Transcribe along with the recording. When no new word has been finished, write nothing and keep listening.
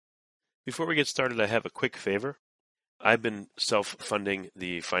Before we get started, I have a quick favor. I've been self-funding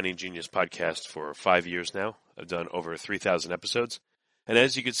the Finding Genius podcast for 5 years now. I've done over 3,000 episodes. And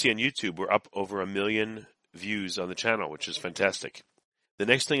as you can see on YouTube, we're up over 1 million views on the channel, which is fantastic. The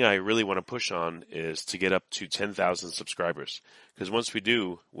next thing I really want to push on is to get up to 10,000 subscribers. Because once we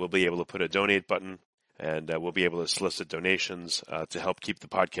do, we'll be able to put a donate button and we'll be able to solicit donations to help keep the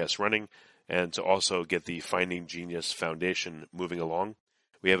podcast running and to also get the Finding Genius Foundation moving along.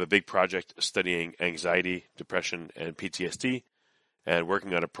 We have a big project studying anxiety, depression, and PTSD, and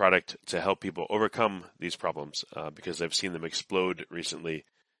working on a product to help people overcome these problems because I've seen them explode recently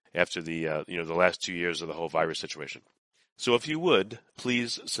after the last 2 years of the whole virus situation. So if you would,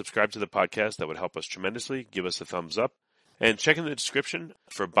 please subscribe to the podcast. That would help us tremendously. Give us a thumbs up. And check in the description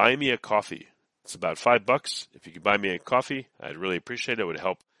for Buy Me a Coffee. It's about $5. If you could buy me a coffee, I'd really appreciate it. It would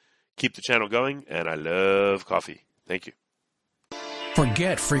help keep the channel going, and I love coffee. Thank you.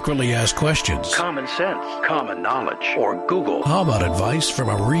 Forget frequently asked questions. Common sense, common knowledge, or Google. How about advice from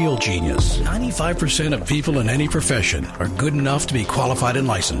a real genius? 95% of people in any profession are good enough to be qualified and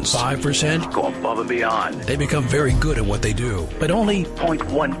licensed. 5% go above and beyond. They become very good at what they do, but only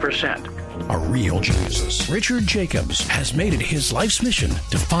 0.1% are real geniuses. Richard Jacobs has made it his life's mission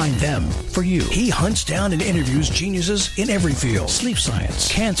to find them for you. He hunts down and interviews geniuses in every field: sleep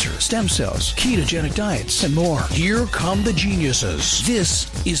science, cancer, stem cells, ketogenic diets, and more. Here come the geniuses.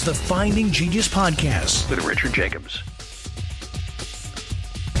 This is the Finding Genius Podcast with Richard Jacobs.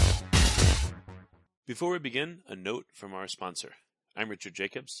 Before we begin, a note from our sponsor. I'm Richard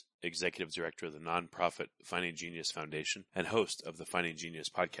Jacobs, Executive Director of the nonprofit Finding Genius Foundation and host of the Finding Genius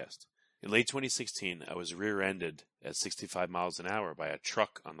Podcast. In late 2016, I was rear-ended at 65 miles an hour by a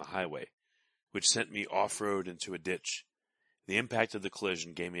truck on the highway, which sent me off-road into a ditch. The impact of the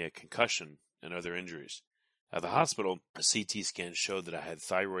collision gave me a concussion and other injuries. At the hospital, a CT scan showed that I had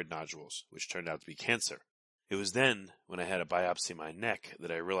thyroid nodules, which turned out to be cancer. It was then, when I had a biopsy of my neck,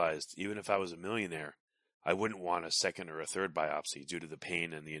 that I realized even if I was a millionaire, I wouldn't want a second or a third biopsy due to the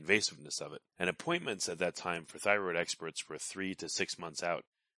pain and the invasiveness of it. And appointments at that time for thyroid experts were 3 to 6 months out.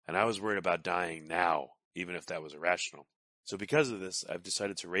 And I was worried about dying now, even if that was irrational. So because of this, I've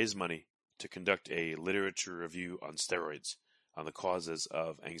decided to raise money to conduct a literature review on steroids, on the causes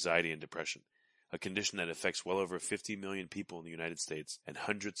of anxiety and depression, a condition that affects well over 50 million people in the United States and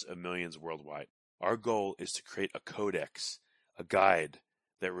hundreds of millions worldwide. Our goal is to create a codex, a guide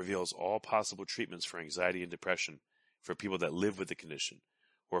that reveals all possible treatments for anxiety and depression for people that live with the condition,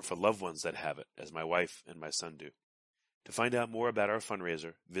 or for loved ones that have it, as my wife and my son do. To find out more about our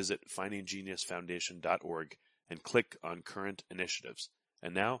fundraiser, visit findinggeniusfoundation.org and click on current initiatives.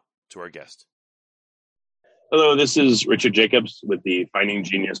 And now, to our guest. Hello, this is Richard Jacobs with the Finding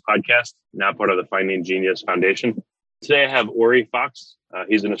Genius podcast, now part of the Finding Genius Foundation. Today I have Ori Fox.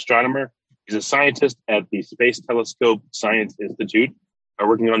 He's an astronomer. He's a scientist at the Space Telescope Science Institute,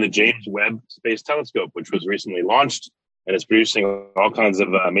 working on the James Webb Space Telescope, which was recently launched and is producing all kinds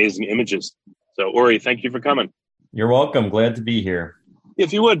of amazing images. So, Ori, thank you for coming. You're welcome. Glad to be here.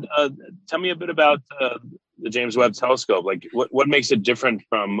 If you would, tell me a bit about the James Webb Telescope. Like, what makes it different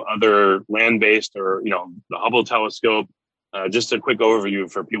from other land-based or, the Hubble telescope? Just a quick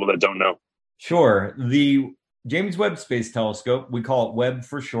overview for people that don't know. Sure. The James Webb Space Telescope, we call it Webb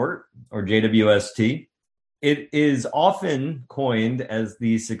for short, or JWST. It is often coined as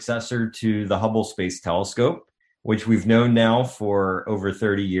the successor to the Hubble Space Telescope, which we've known now for over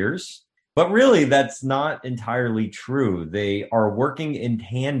 30 years. But really, that's not entirely true. They are working in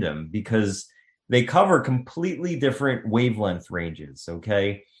tandem because they cover completely different wavelength ranges,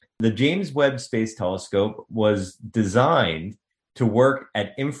 okay? The James Webb Space Telescope was designed to work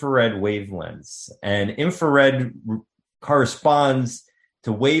at infrared wavelengths, and infrared corresponds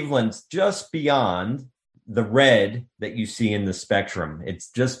to wavelengths just beyond the red that you see in the spectrum.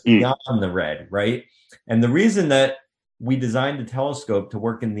 It's just beyond the red, right? And the reason that we designed the telescope to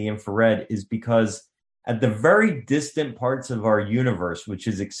work in the infrared is because at the very distant parts of our universe, which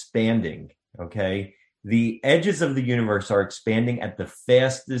is expanding, okay, the edges of the universe are expanding at the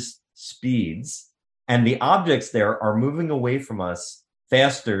fastest speeds, and the objects there are moving away from us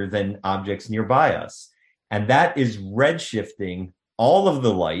faster than objects nearby us. And that is redshifting all of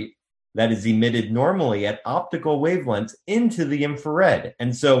the light that is emitted normally at optical wavelengths into the infrared.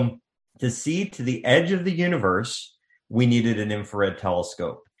 And so to see to the edge of the universe, we needed an infrared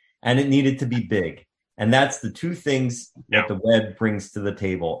telescope, and it needed to be big. And that's the two things that the Webb brings to the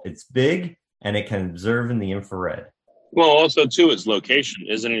table. It's big, and it can observe in the infrared. Well, also, too, its location.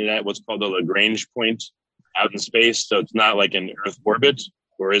 Isn't it at what's called the Lagrange point out in space? So it's not like in Earth orbit,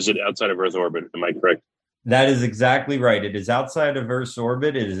 or is it outside of Earth orbit? Am I correct? That is exactly right. It is outside of Earth's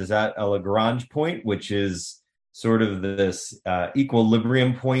orbit. It is at a Lagrange point, which is sort of this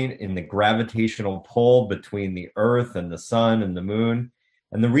equilibrium point in the gravitational pull between the Earth and the sun and the moon.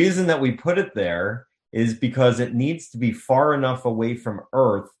 And the reason that we put it there is because it needs to be far enough away from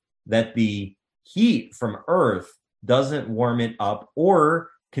Earth that the heat from Earth doesn't warm it up or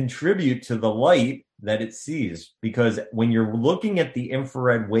contribute to the light that it sees. Because when you're looking at the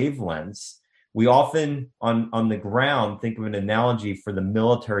infrared wavelengths, we often on the ground think of an analogy for the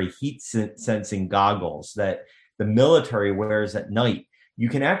military heat sensing goggles that the military wears at night. You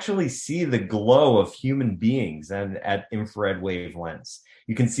can actually see the glow of human beings and at infrared wavelengths.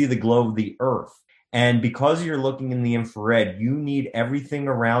 You can see the glow of the Earth. And because you're looking in the infrared, you need everything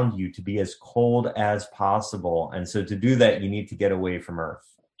around you to be as cold as possible. And so to do that, you need to get away from Earth.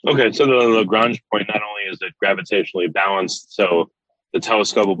 Okay, so the Lagrange point, not only is it gravitationally balanced, so the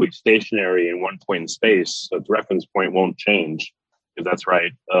telescope will be stationary in one point in space, so its reference point won't change, if that's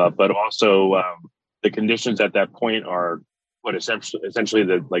right. But also, the conditions at that point are essentially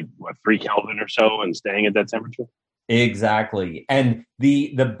 3 Kelvin or so, and staying at that temperature. Exactly. And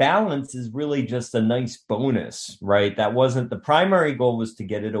the balance is really just a nice bonus, right? That wasn't the primary goal, was to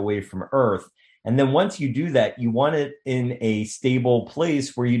get it away from Earth. And then once you do that, you want it in a stable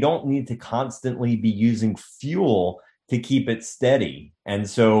place where you don't need to constantly be using fuel to keep it steady. And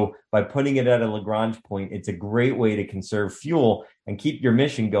so by putting it at a Lagrange point, it's a great way to conserve fuel and keep your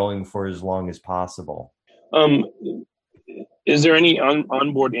mission going for as long as possible. Is there any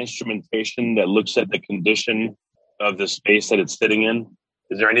onboard instrumentation that looks at the condition of the space that it's sitting in?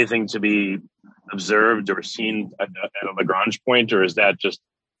 Is there anything to be observed or seen at a Lagrange point, or is that just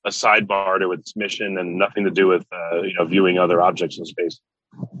a sidebar to its mission and nothing to do with viewing other objects in space?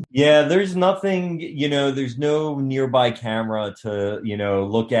 Yeah, there's nothing, there's no nearby camera to,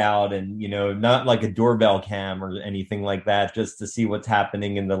 look out and, not like a doorbell cam or anything like that, just to see what's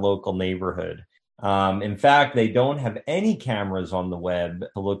happening in the local neighborhood. In fact, they don't have any cameras on the web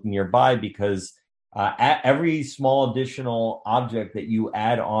to look nearby because every small additional object that you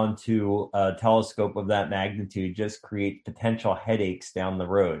add onto a telescope of that magnitude just creates potential headaches down the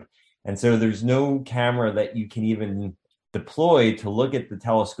road. And so there's no camera that you can even deploy to look at the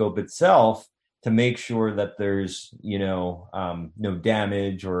telescope itself to make sure that there's, no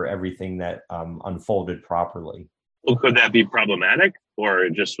damage or everything that unfolded properly. Well, could that be problematic, or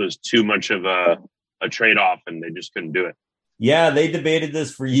it just was too much of a trade-off and they just couldn't do it? Yeah, they debated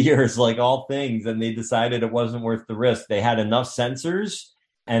this for years, like all things, and they decided it wasn't worth the risk. They had enough sensors,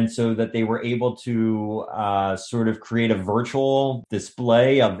 and so that they were able to sort of create a virtual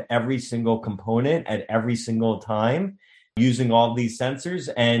display of every single component at every single time using all these sensors.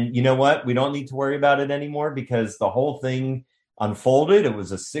 And you know what? We don't need to worry about it anymore because the whole thing unfolded. It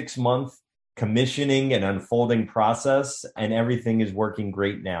was a 6-month commissioning and unfolding process, and everything is working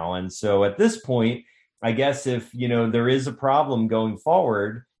great now. And so at this point, I guess if, there is a problem going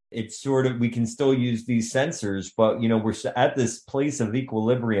forward, it's sort of, we can still use these sensors, but, we're at this place of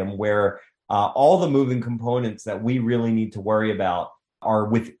equilibrium where all the moving components that we really need to worry about are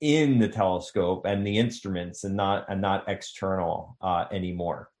within the telescope and the instruments and not external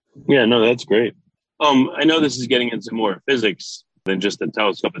anymore. Yeah, no, that's great. I know this is getting into more physics than just the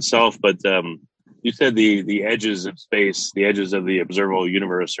telescope itself, but you said the edges of space, the edges of the observable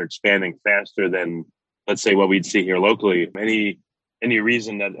universe are expanding faster than, let's say, what we'd see here locally. Any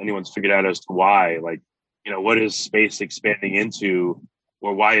reason that anyone's figured out as to why? Like, what is space expanding into,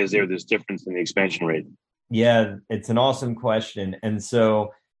 or why is there this difference in the expansion rate? Yeah, it's an awesome question. And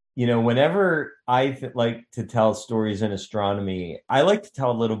so, whenever I like to tell stories in astronomy, I like to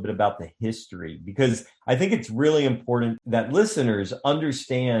tell a little bit about the history, because I think it's really important that listeners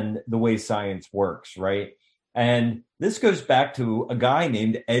understand the way science works, right? And this goes back to a guy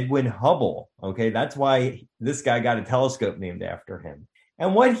named Edwin Hubble. Okay, that's why this guy got a telescope named after him.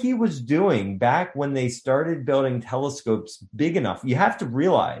 And what he was doing back when they started building telescopes big enough, you have to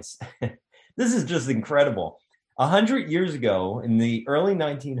realize, this is just incredible. 100 years ago, in the early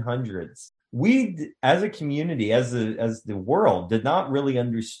 1900s, we, as a community, as the world, did not really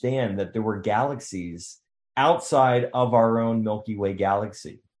understand that there were galaxies outside of our own Milky Way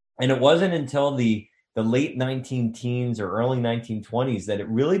galaxy. And it wasn't until the late 19-teens or early 1920s that it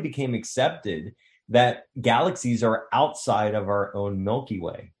really became accepted that galaxies are outside of our own Milky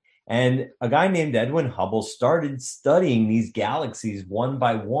Way. And a guy named Edwin Hubble started studying these galaxies one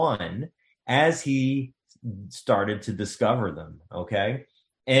by one as he started to discover them, okay?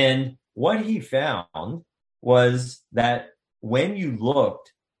 And what he found was that when you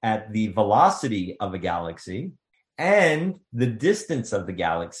looked at the velocity of a galaxy and the distance of the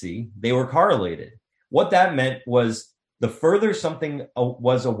galaxy, they were correlated. what that meant was the further something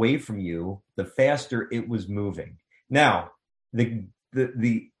was away from you, the faster it was moving. Now, the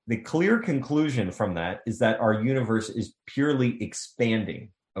clear conclusion from that is that our universe is purely expanding.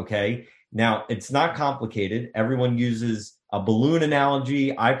 Okay. Now, it's not complicated. Everyone uses a balloon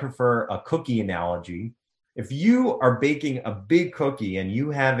analogy. I prefer a cookie analogy. If you are baking a big cookie and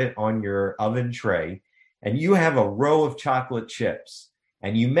you have it on your oven tray and you have a row of chocolate chips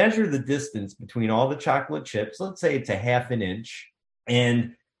and you measure the distance between all the chocolate chips, let's say it's a half an inch,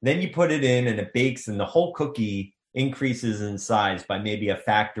 and then you put it in and it bakes and the whole cookie increases in size by maybe a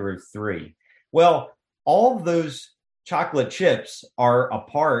factor of 3. Well, all of those chocolate chips are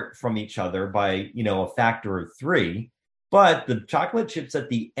apart from each other by, a factor of 3, but the chocolate chips at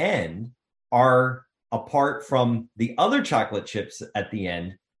the end are apart from the other chocolate chips at the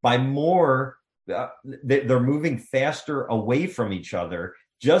end by more. They're moving faster away from each other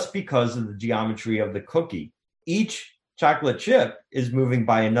just because of the geometry of the cookie. Each chocolate chip is moving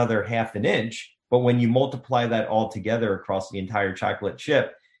by another half an inch, but when you multiply that all together across the entire chocolate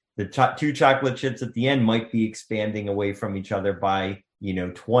chip, the two chocolate chips at the end might be expanding away from each other by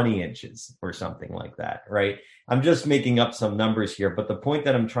 20 inches or something like that, right? I'm just making up some numbers here, but the point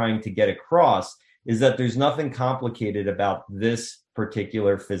that I'm trying to get across is that there's nothing complicated about this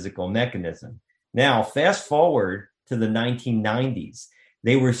particular physical mechanism. Now, fast forward to the 1990s.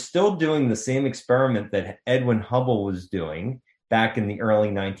 They were still doing the same experiment that Edwin Hubble was doing back in the early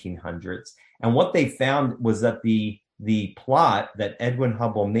 1900s. And what they found was that the plot that Edwin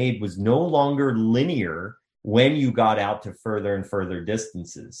Hubble made was no longer linear when you got out to further and further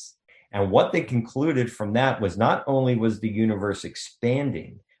distances. And what they concluded from that was not only was the universe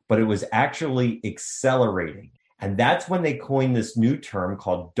expanding, but it was actually accelerating. And that's when they coined this new term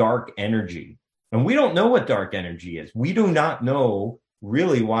called dark energy. And we don't know what dark energy is. We do not know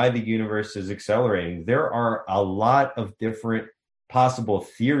really why the universe is accelerating. There are a lot of different possible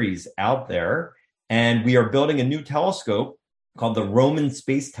theories out there. And we are building a new telescope called the Roman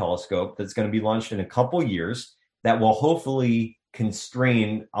Space Telescope that's going to be launched in a couple years that will hopefully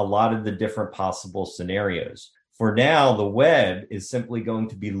constrain a lot of the different possible scenarios. For now, the Webb is simply going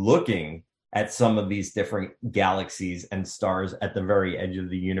to be looking at some of these different galaxies and stars at the very edge of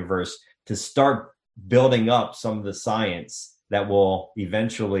the universe to start building up some of the science that will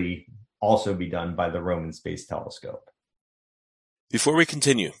eventually also be done by the Roman Space Telescope. Before we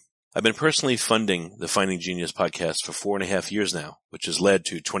continue, I've been personally funding the Finding Genius podcast for 4.5 years now, which has led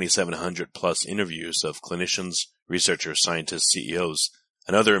to 2,700 plus interviews of clinicians, researchers, scientists, CEOs,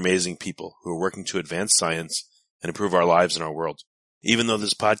 and other amazing people who are working to advance science and improve our lives and our world. Even though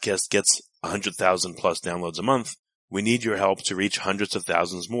this podcast gets 100,000 plus downloads a month, we need your help to reach hundreds of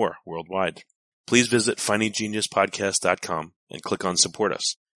thousands more worldwide. Please visit findinggeniuspodcast.com and click on Support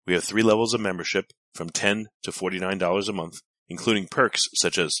Us. We have 3 levels of membership from $10 to $49 a month, including perks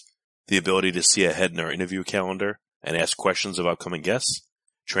such as the ability to see ahead in our interview calendar and ask questions of upcoming guests,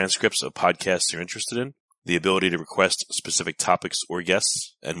 transcripts of podcasts you're interested in, the ability to request specific topics or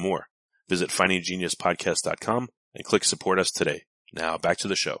guests, and more. Visit findinggeniuspodcast.com and click Support Us today. Now back to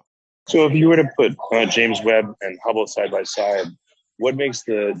the show. So if you were to put James Webb and Hubble side by side, what makes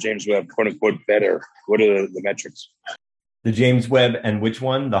the James Webb quote unquote better? What are the metrics? The James Webb and which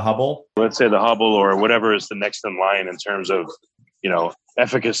one? The Hubble? Let's say the Hubble or whatever is the next in line in terms of,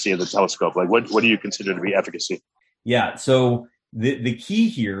 efficacy of the telescope. Like what do you consider to be efficacy? Yeah. So the key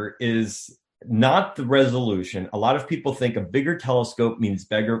here is not the resolution. A lot of people think a bigger telescope means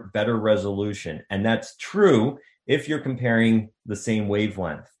better resolution. And that's true if you're comparing the same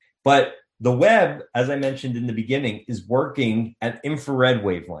wavelength. But the Webb, as I mentioned in the beginning, is working at infrared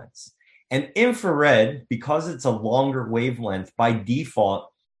wavelengths. And infrared, because it's a longer wavelength, by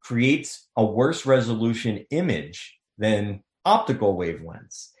default, creates a worse resolution image than optical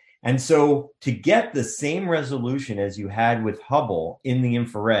wavelengths. And so to get the same resolution as you had with Hubble in the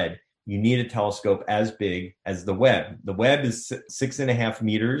infrared, you need a telescope as big as the Webb. The Webb is 6.5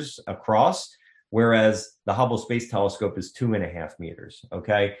 meters across, whereas the Hubble Space Telescope is 2.5 meters,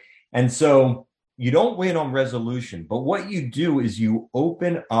 okay? And so you don't win on resolution, but what you do is you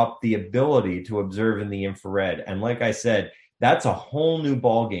open up the ability to observe in the infrared. And like I said, that's a whole new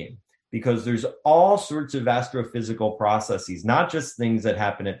ballgame because there's all sorts of astrophysical processes, not just things that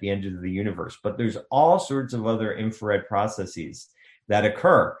happen at the end of the universe, but there's all sorts of other infrared processes that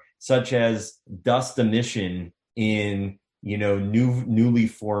occur, such as dust emission in, newly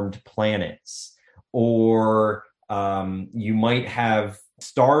formed planets, or you might have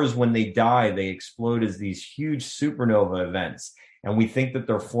stars when they die, they explode as these huge supernova events. And we think that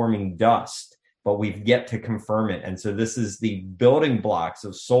they're forming dust. but we've yet to confirm it. And so this is the building blocks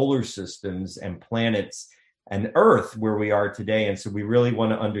of solar systems and planets and Earth where we are today. And so we really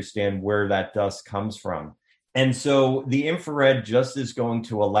want to understand where that dust comes from. And so the infrared just is going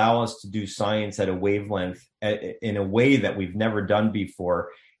to allow us to do science at a wavelength in a way that we've never done before.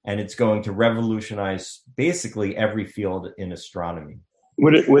 And it's going to revolutionize basically every field in astronomy.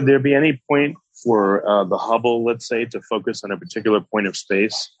 Would there be any point for the Hubble, let's say, to focus on a particular point of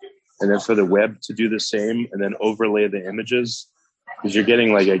space, and then for the Webb to do the same, and then overlay the images? Because you're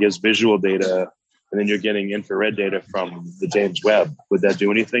getting, like, I guess, visual data, and then you're getting infrared data from the James Webb. Would that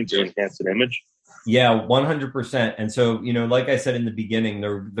do anything to enhance an image? Yeah, 100%. And so, like I said in the beginning,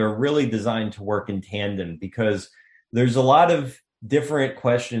 they're really designed to work in tandem, because there's a lot of different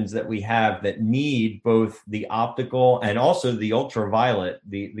questions that we have that need both the optical and also the ultraviolet.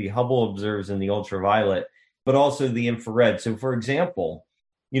 The Hubble observes in the ultraviolet, but also the infrared. So, for example,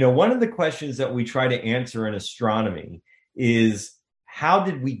 one of the questions that we try to answer in astronomy is, how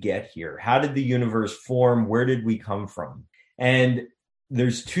did we get here? How did the universe form? Where did we come from? And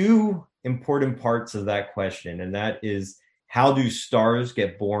there's two important parts of that question, and that is, how do stars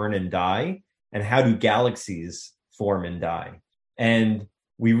get born and die, and how do galaxies form and die? And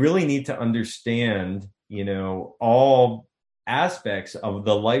we really need to understand, all aspects of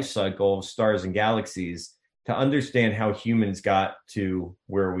the life cycle of stars and galaxies to understand how humans got to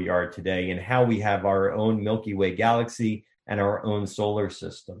where we are today, and how we have our own Milky Way galaxy and our own solar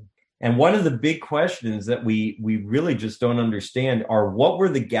system. And one of the big questions that we really just don't understand are, what were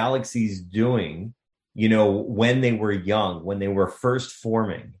the galaxies doing, when they were young, when they were first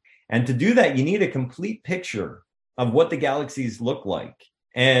forming? And to do that, you need a complete picture of what the galaxies look like.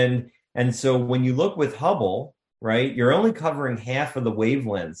 And so when you look with Hubble, right, you're only covering half of the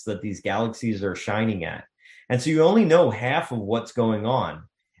wavelengths that these galaxies are shining at. And so you only know half of what's going on.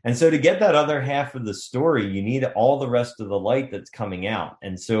 And so to get that other half of the story, you need all the rest of the light that's coming out.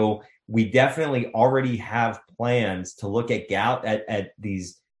 And so we definitely already have plans to look at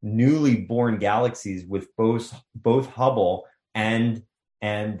these newly born galaxies with both Hubble and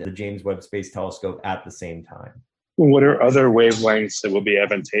the James Webb Space Telescope at the same time. What are other wavelengths that will be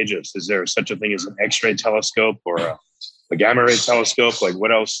advantageous? Is there such a thing as an X-ray telescope or a gamma ray telescope? Like,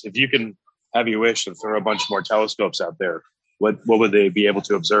 what else? If you can have your wish and throw a bunch more telescopes out there, what would they be able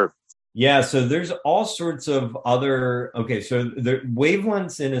to observe? Yeah, so there's all sorts of other. Okay, so the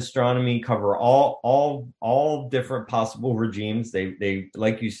wavelengths in astronomy cover all different possible regimes. They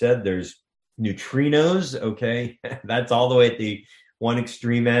like you said, there's neutrinos. Okay, that's all the way at the one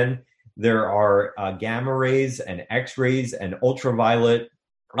extreme end. There are gamma rays and X-rays and ultraviolet,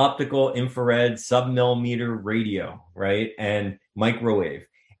 optical, infrared, submillimeter, radio, right, and microwave.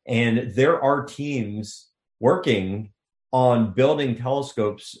 And there are teams working on building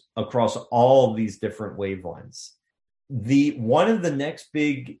telescopes across all of these different wavelengths. One of the next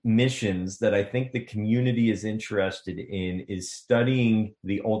big missions that I think the community is interested in is studying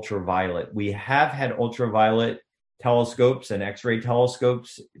the ultraviolet. We have had ultraviolet telescopes and X-ray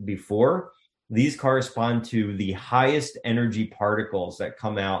telescopes before. These correspond to the highest energy particles that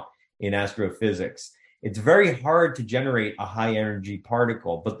come out in astrophysics. It's very hard to generate a high energy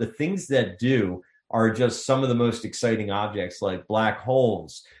particle, but the things that do are just some of the most exciting objects, like black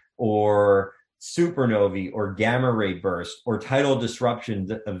holes or supernovae or gamma ray bursts or tidal disruption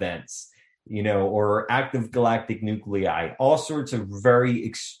events, or active galactic nuclei, all sorts of very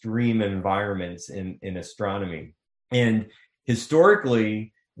extreme environments in astronomy. And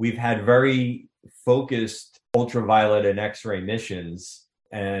historically, we've had very focused ultraviolet and X-ray missions,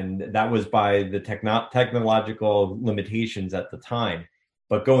 and that was by the technological limitations at the time.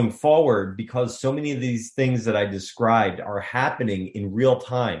 But going forward, because so many of these things that I described are happening in real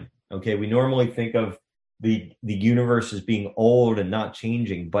time, okay, we normally think of the universe as being old and not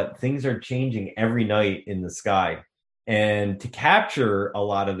changing, but things are changing every night in the sky. And to capture a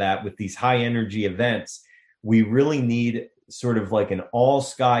lot of that with these high energy events, we really need sort of like an all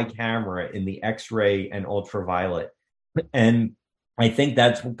sky camera in the X-ray and ultraviolet. And I think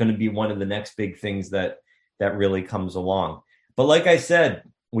that's going to be one of the next big things that really comes along. But like I said,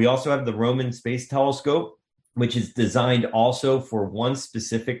 we also have the Roman Space Telescope, which is designed also for one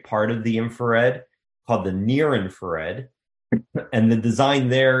specific part of the infrared called the near infrared. And the design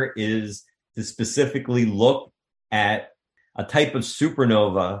there is to specifically look at a type of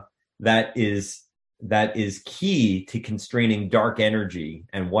supernova that is key to constraining dark energy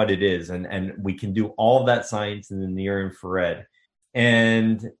and what it is. And we can do all of that science in the near infrared.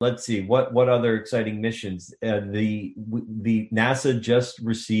 And let's see, what other exciting missions? The NASA just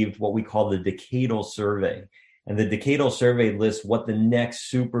received what we call the decadal survey. And the decadal survey lists what the next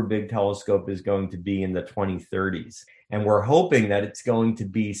super big telescope is going to be in the 2030s. And we're hoping that it's going to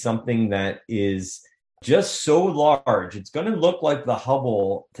be something that is just so large. It's going to look like the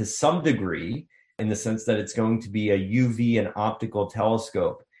Hubble to some degree, in the sense that it's going to be a UV and optical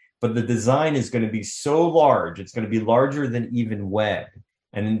telescope. But the design is going to be so large, it's going to be larger than even Webb.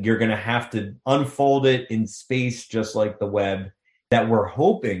 And you're going to have to unfold it in space just like the Webb, that we're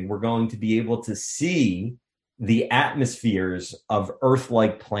hoping we're going to be able to see the atmospheres of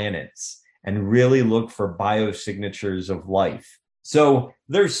Earth-like planets and really look for biosignatures of life. So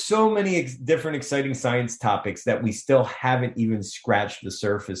there's so many different exciting science topics that we still haven't even scratched the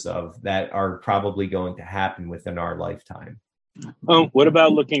surface of that are probably going to happen within our lifetime. Oh, what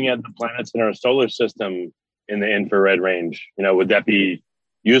about looking at the planets in our solar system in the infrared range? Would that be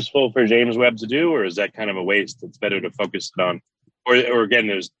useful for James Webb to do, or is that kind of a waste? It's better to focus it on, or again,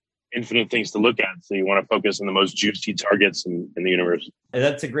 there's infinite things to look at, so you want to focus on the most juicy targets in the universe?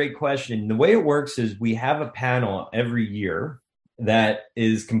 That's a great question. The way it works is we have a panel every year that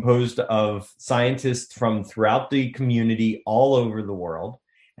is composed of scientists from throughout the community all over the world.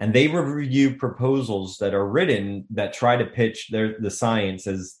 And they review proposals that are written that try to pitch the science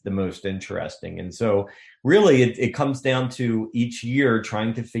as the most interesting. And so really it comes down to each year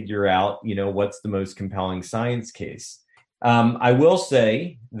trying to figure out, what's the most compelling science case. I will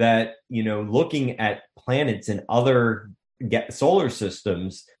say that, looking at planets in other solar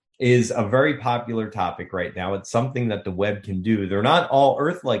systems is a very popular topic right now. It's something that the Webb can do. They're not all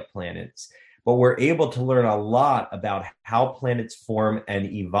Earth-like planets, but we're able to learn a lot about how planets form and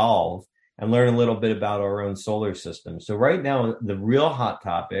evolve and learn a little bit about our own solar system. So right now, the real hot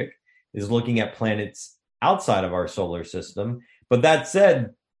topic is looking at planets outside of our solar system. But that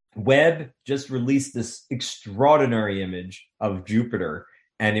said, Webb just released this extraordinary image of Jupiter,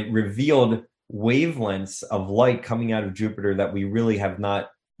 and it revealed wavelengths of light coming out of Jupiter that we really have not,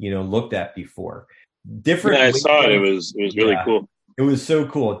 looked at before. I saw it. It was really cool. It was so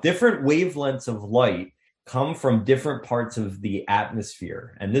cool. Different wavelengths of light come from different parts of the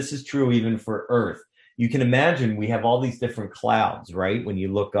atmosphere. And this is true even for Earth. You can imagine we have all these different clouds, right? When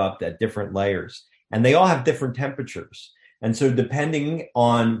you look up at different layers, and they all have different temperatures. And so depending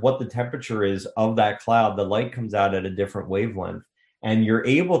on what the temperature is of that cloud, the light comes out at a different wavelength. And you're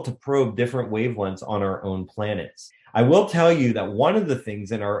able to probe different wavelengths on our own planets. I will tell you that one of the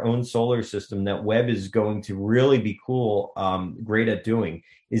things in our own solar system that Webb is going to really be great at doing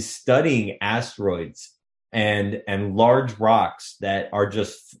is studying asteroids and large rocks that are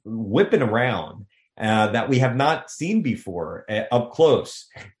just whipping around that we have not seen before up close.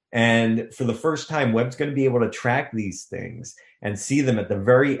 And for the first time, Webb's going to be able to track these things and see them at the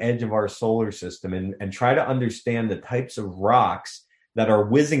very edge of our solar system and try to understand the types of rocks that are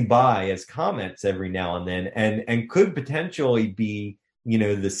whizzing by as comets every now and then and could potentially be,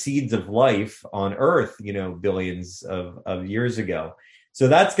 the seeds of life on Earth, billions of years ago. So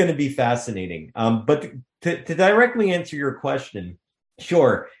that's going to be fascinating. But to directly answer your question,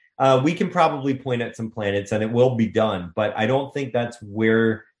 sure, we can probably point at some planets and it will be done, but I don't think that's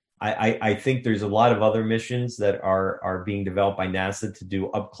where I think there's a lot of other missions that are being developed by NASA to do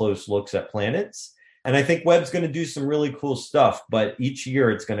up close looks at planets. And I think Webb's going to do some really cool stuff, but each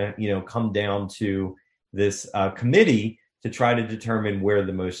year it's going to, come down to this committee to try to determine where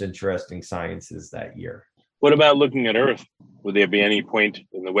the most interesting science is that year. What about looking at Earth? Would there be any point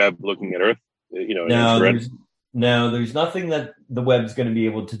in the Webb looking at Earth? No, there's nothing that the Webb's going to be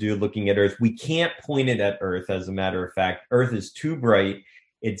able to do looking at Earth. We can't point it at Earth, as a matter of fact. Earth is too bright.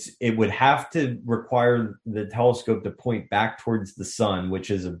 It would have to require the telescope to point back towards the sun, which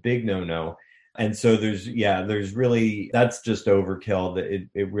is a big no-no. And so that's just overkill. That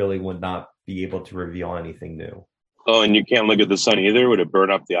it really would not be able to reveal anything new. Oh, and you can't look at the sun either? Would it burn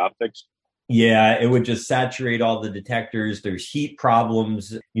up the optics? Yeah, it would just saturate all the detectors. There's heat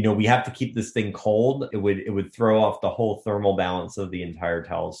problems. We have to keep this thing cold. It would throw off the whole thermal balance of the entire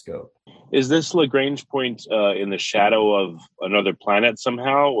telescope. Is this Lagrange point in the shadow of another planet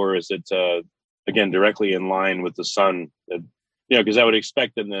somehow, or is it again directly in line with the sun? Because I would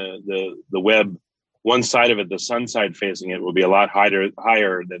expect in the Webb, one side of it, the sun side facing it, will be a lot higher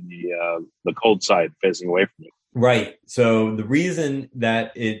than the cold side facing away from it. Right. So the reason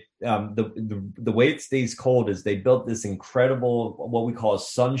that it the way it stays cold is they built this incredible what we call a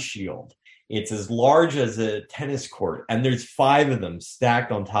sun shield. It's as large as a tennis court, and there's 5 of them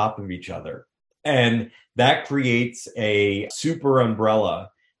stacked on top of each other, and that creates a super umbrella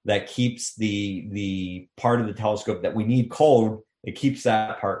that keeps the part of the telescope that we need cold. It keeps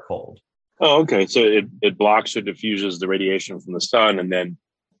that part cold. Oh, okay. So it blocks or diffuses the radiation from the sun, and then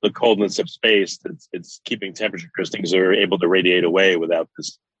the coldness of space. It's keeping temperature because things are able to radiate away without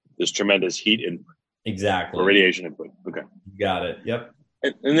this tremendous heat input Exactly. or radiation input. Okay. Got it. Yep.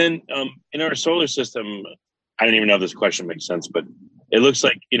 And then in our solar system, I don't even know if this question makes sense, but it looks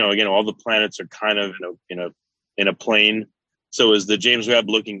like, again, all the planets are kind of in a plane. So is the James Webb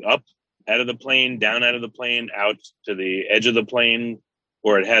looking up out of the plane, down out of the plane, out to the edge of the plane,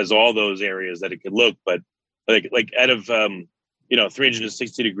 or it has all those areas that it could look, but like out of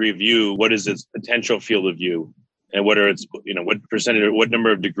 360-degree view, what is its potential field of view, and what are its what percentage, what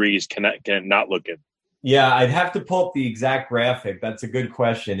number of degrees can it not look in? Yeah, I'd have to pull up the exact graphic. That's a good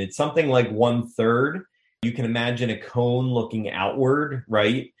question. It's something like 1/3. You can imagine a cone looking outward,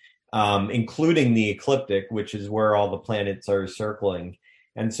 right? Including the ecliptic, which is where all the planets are circling.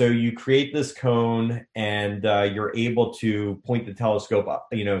 And so you create this cone, and you're able to point the telescope up,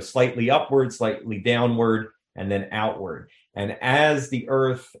 slightly upward, slightly downward, and then outward. And as the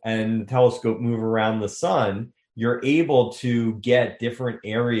Earth and the telescope move around the sun, you're able to get different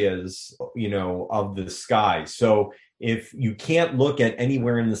areas, of the sky. So if you can't look at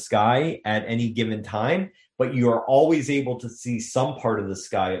anywhere in the sky at any given time, but you are always able to see some part of the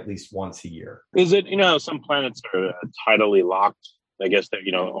sky at least once a year. Is it, some planets are tidally locked? I guess that,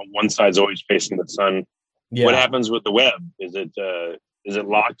 one side's always facing the sun. Yeah. What happens with the Webb? Is it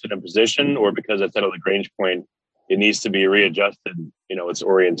locked in a position, or because it's at a Lagrange point, it needs to be readjusted, its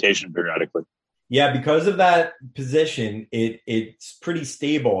orientation periodically? Yeah, because of that position, it's pretty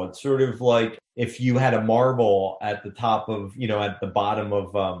stable. It's sort of like if you had a marble at the top of, at the bottom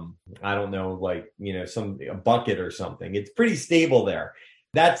of, I don't know, like, a bucket or something. It's pretty stable there.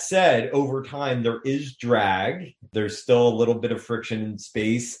 That said, over time, there is drag. There's still a little bit of friction in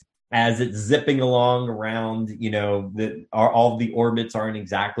space as it's zipping along around, all the orbits aren't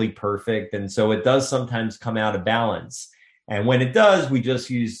exactly perfect. And so it does sometimes come out of balance. And when it does, we just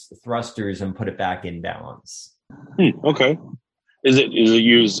use thrusters and put it back in balance. Okay. Is it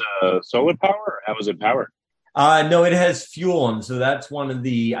use solar power, or how is it powered? No, it has fuel. And so that's one of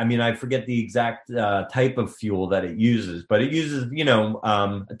the, I forget the exact type of fuel that it uses, but it uses,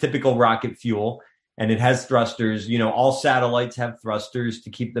 a typical rocket fuel, and it has thrusters. All satellites have thrusters to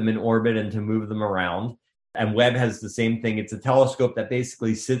keep them in orbit and to move them around. And Webb has the same thing. It's a telescope that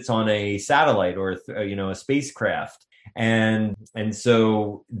basically sits on a satellite or, a spacecraft. And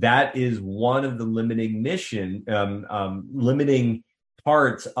so that is one of the limiting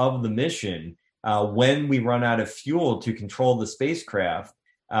parts of the mission. When we run out of fuel to control the spacecraft,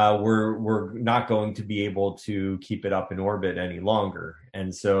 we're not going to be able to keep it up in orbit any longer.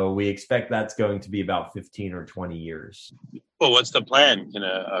 And so we expect that's going to be about 15 or 20 years. Well, what's the plan? Can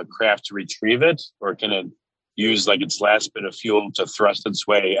a craft retrieve it, or can it use like its last bit of fuel to thrust its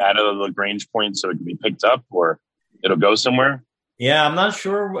way out of the Lagrange point so it can be picked up, or it'll go somewhere? Yeah, I'm not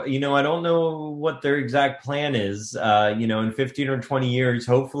sure. I don't know what their exact plan is. In 15 or 20 years,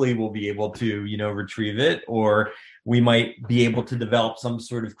 hopefully we'll be able to, retrieve it, or we might be able to develop some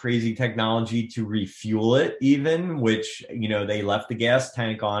sort of crazy technology to refuel it even, which, they left the gas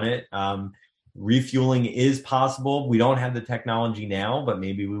tank on it. Refueling is possible. We don't have the technology now, but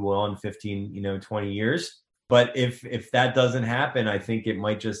maybe we will in 15, 20 years. But if that doesn't happen, I think it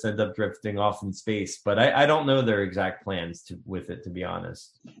might just end up drifting off in space. But I don't know their exact plans with it, to be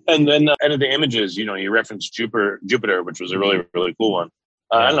honest. And then out of the images, you referenced Jupiter, which was a really, really cool one.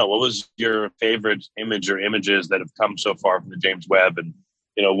 I don't know, what was your favorite image or images that have come so far from the James Webb, and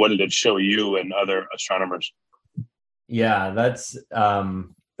what did it show you and other astronomers? Yeah, that's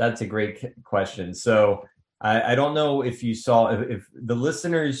a great question. So I don't know if you saw, if the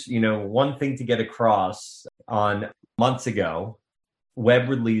listeners, one thing to get across on months ago, Webb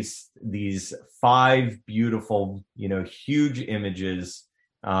released these 5 beautiful, huge images,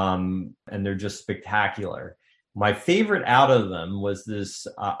 and they're just spectacular. My favorite out of them was this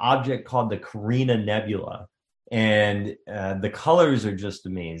object called the Carina Nebula, and the colors are just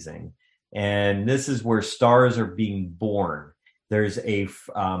amazing. And this is where stars are being born. There's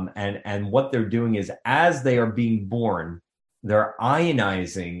and what they're doing is, as they are being born, they're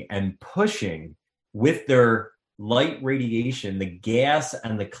ionizing and pushing with their light radiation, the gas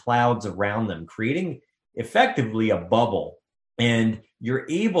and the clouds around them, creating effectively a bubble. And you're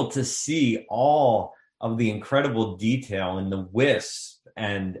able to see all of the incredible detail in the wisp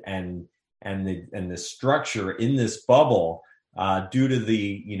and the structure in this bubble due to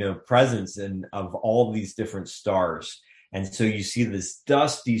the presence of all these different stars. And so you see this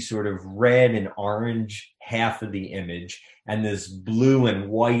dusty sort of red and orange half of the image, and this blue and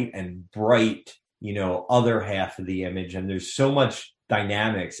white and bright, other half of the image. And there's so much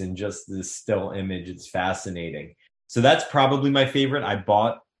dynamics in just this still image. It's fascinating. So that's probably my favorite. I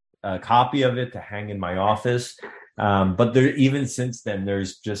bought a copy of it to hang in my office. But there, even since then,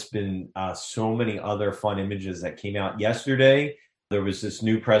 there's just been so many other fun images that came out yesterday. There was this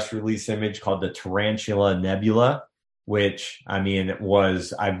new press release image called the Tarantula Nebula, which, I mean,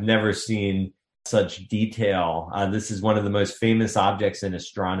 I've never seen such detail. This is one of the most famous objects in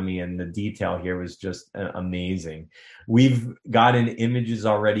astronomy, and the detail here was just amazing. We've gotten images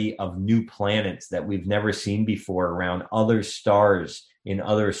already of new planets that we've never seen before around other stars in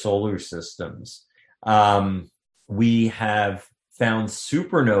other solar systems. We have found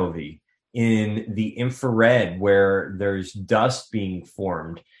supernovae in the infrared where there's dust being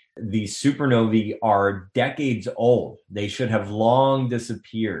formed. These supernovae are decades old. They should have long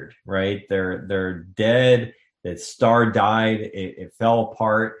disappeared, right? They're dead. The star died. It fell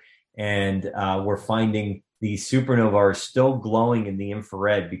apart. And we're finding these supernovae are still glowing in the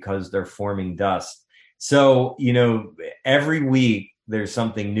infrared because they're forming dust. So, every week, there's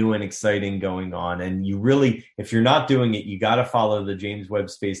something new and exciting going on. And you really, if you're not doing it, you got to follow the James Webb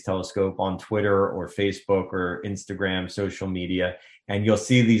Space Telescope on Twitter or Facebook or Instagram, social media, and you'll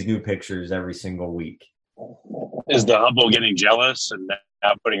see these new pictures every single week. Is the Hubble getting jealous and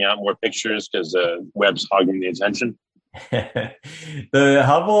now putting out more pictures because Webb's hogging the attention? The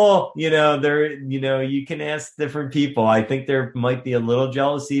Hubble, you can ask different people. I think there might be a little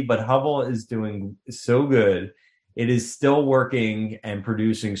jealousy, but Hubble is doing so good. It is still working and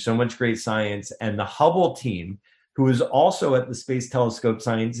producing so much great science. And the Hubble team, who is also at the Space Telescope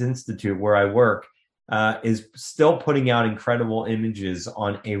Science Institute where I work, is still putting out incredible images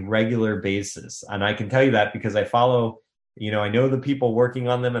on a regular basis. And I can tell you that because I follow, I know the people working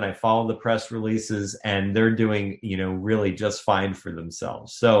on them and I follow the press releases, and they're doing, really just fine for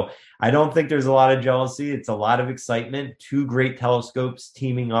themselves. So I don't think there's a lot of jealousy. It's a lot of excitement. Two great telescopes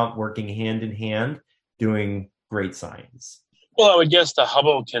teaming up, working hand in hand, doing great science. Well, I would guess the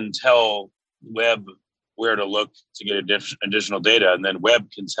Hubble can tell Webb where to look to get additional data, and then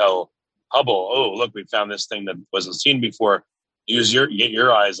Webb can tell Hubble, oh, look, we found this thing that wasn't seen before. Get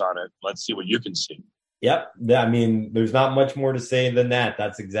your eyes on it. Let's see what you can see. Yep. I mean, there's not much more to say than that.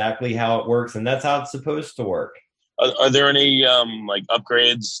 That's exactly how it works, and that's how it's supposed to work. Are there any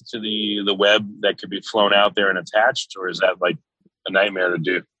upgrades to the Webb that could be flown out there and attached, or is that like a nightmare to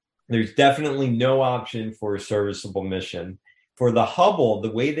do? There's definitely no option for a serviceable mission. For the Hubble,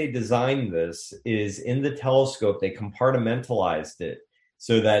 the way they designed this is in the telescope, they compartmentalized it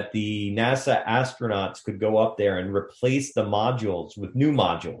so that the NASA astronauts could go up there and replace the modules with new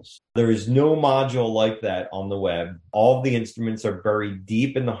modules. There is no module like that on the Webb. All of the instruments are buried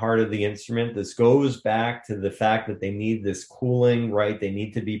deep in the heart of the instrument. This goes back to the fact that they need this cooling, right? They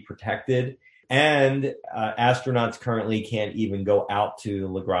need to be protected. And astronauts currently can't even go out to the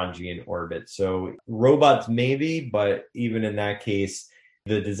Lagrangian orbit. So robots maybe, but even in that case,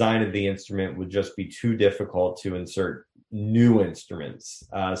 the design of the instrument would just be too difficult to insert new instruments.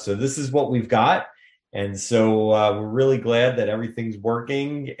 So this is what we've got. And so we're really glad that everything's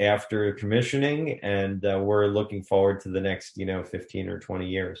working after commissioning, and we're looking forward to the next, 15 or 20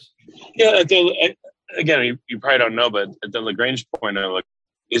 years. Yeah, again, you probably don't know, but at the Lagrange point,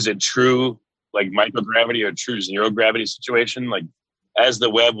 is it true like microgravity or true zero gravity situation? Like as the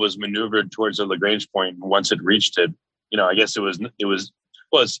Webb was maneuvered towards the Lagrange point, once it reached it, I guess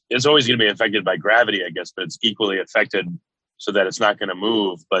it's always going to be affected by gravity, I guess, but it's equally affected so that it's not going to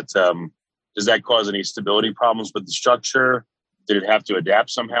move. But does that cause any stability problems with the structure? Did it have to adapt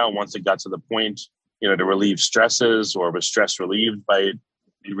somehow once it got to the point, to relieve stresses, or was stress relieved by it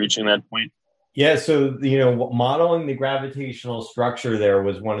reaching that point? Yeah, so modeling the gravitational structure there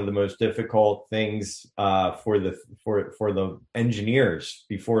was one of the most difficult things for the engineers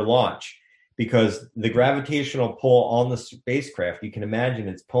before launch, because the gravitational pull on the spacecraft, you can imagine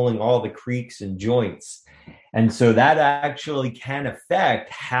it's pulling all the creaks and joints, and so that actually can affect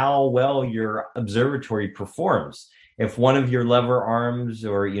how well your observatory performs. If one of your lever arms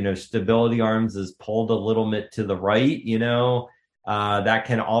or stability arms is pulled a little bit to the right, that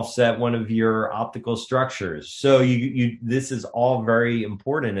can offset one of your optical structures. So this is all very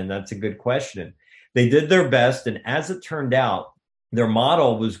important, and that's a good question. They did their best, and as it turned out, their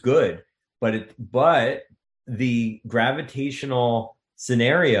model was good, but the gravitational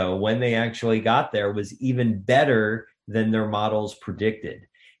scenario when they actually got there was even better than their models predicted.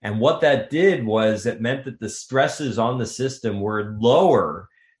 And what that did was it meant that the stresses on the system were lower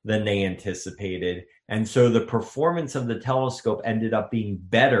than they anticipated. And so the performance of the telescope ended up being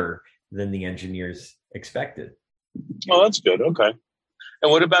better than the engineers expected. Oh, that's good. Okay.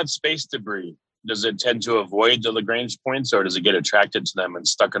 And what about space debris? Does it tend to avoid the Lagrange points, or does it get attracted to them and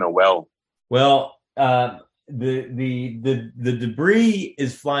stuck in a well? Well, the debris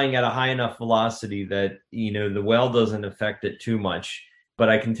is flying at a high enough velocity that, the well doesn't affect it too much. But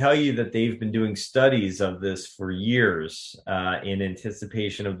I can tell you that they've been doing studies of this for years in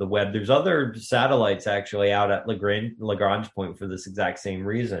anticipation of the Webb. There's other satellites actually out at Lagrange point for this exact same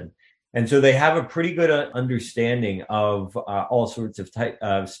reason. And so they have a pretty good understanding of all sorts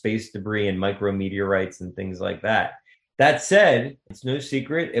of space debris and micrometeorites and things like that. That said, it's no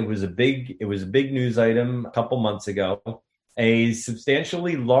secret. It was a big news item a couple months ago. A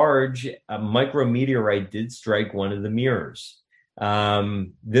substantially large micrometeorite did strike one of the mirrors.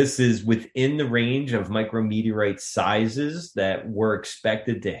 This is within the range of micrometeorite sizes that were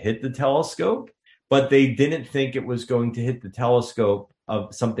expected to hit the telescope, but they didn't think it was going to hit the telescope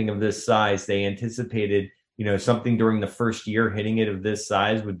of something of this size. They anticipated, something during the first year hitting it of this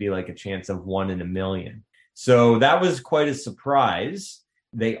size would be like a chance of 1 in a million. So that was quite a surprise.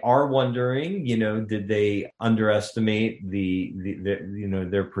 They are wondering, did they underestimate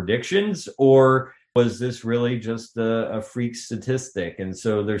their predictions, or was this really just a freak statistic? And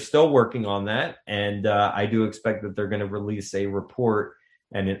so they're still working on that. And I do expect that they're going to release a report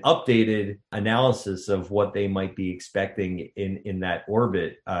and an updated analysis of what they might be expecting in that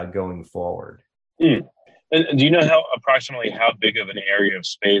orbit going forward. And do you know approximately how big of an area of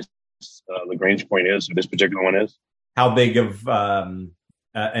space Lagrange point is, or this particular one is? How big of an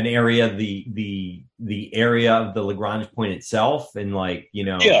area, the area of the Lagrange point itself, and is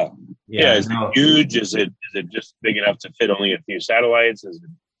it huge? Is it just big enough to fit only a few satellites?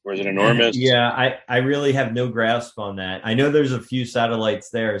 Or is it enormous? Yeah, I really have no grasp on that. I know there's a few satellites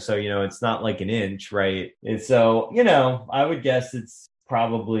there, so it's not like an inch, right? And so I would guess it's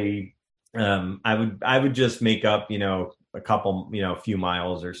probably I would just make up a couple a few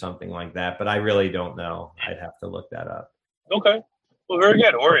miles or something like that, but I really don't know. I'd have to look that up. Okay. Well, very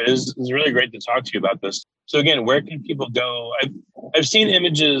good. Ori, it's really great to talk to you about this. So again, where can people go? I've seen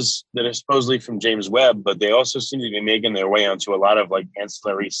images that are supposedly from James Webb, but they also seem to be making their way onto a lot of like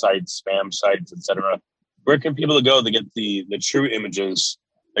ancillary sites, spam sites, etc. Where can people go to get the true images?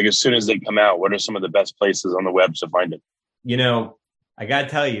 Like as soon as they come out, what are some of the best places on the web to find it? I got to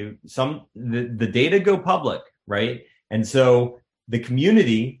tell you, the data go public, right? And so the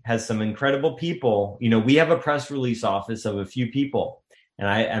community has some incredible people. We have a press release office of a few people.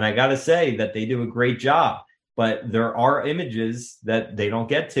 And I got to say that they do a great job, but there are images that they don't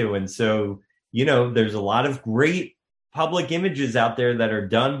get to. And so, there's a lot of great public images out there that are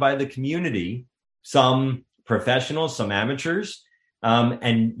done by the community, some professionals, some amateurs.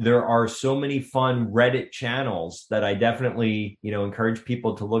 And there are so many fun Reddit channels that I definitely, encourage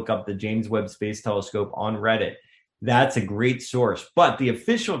people to look up the James Webb Space Telescope on Reddit. That's a great source. But the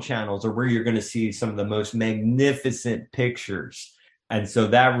official channels are where you're going to see some of the most magnificent pictures. And so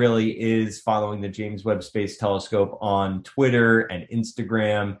that really is following the James Webb Space Telescope on Twitter and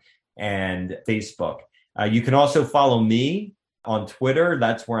Instagram and Facebook. You can also follow me on Twitter.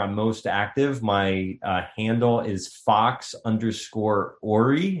 That's where I'm most active. My handle is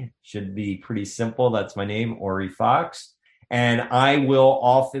Fox_Ori. Should be pretty simple. That's my name, Ori Fox. And I will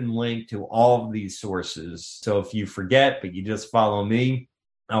often link to all of these sources. So if you forget, but you just follow me,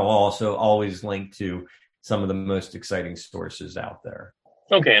 I'll also always link to some of the most exciting sources out there.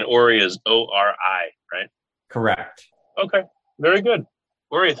 Okay, and Ori is O-R-I, right? Correct. Okay, very good.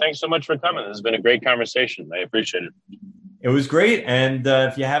 Ori, thanks so much for coming. This has been a great conversation. I appreciate it. It was great. And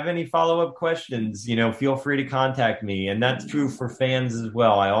if you have any follow-up questions, feel free to contact me. And that's true for fans as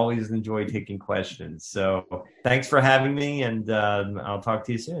well. I always enjoy taking questions. So thanks for having me, and I'll talk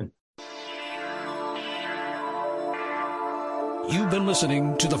to you soon. You've been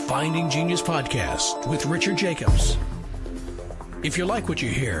listening to the Finding Genius podcast with Richard Jacobs. If you like what you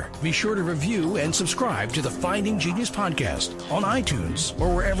hear, be sure to review and subscribe to the Finding Genius podcast on iTunes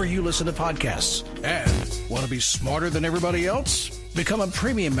or wherever you listen to podcasts. And want to be smarter than everybody else? Become a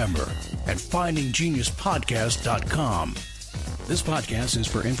premium member at findinggeniuspodcast.com. This podcast is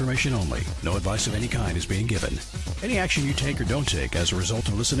for information only. No advice of any kind is being given. Any action you take or don't take as a result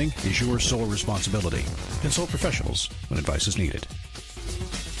of listening is your sole responsibility. Consult professionals when advice is needed.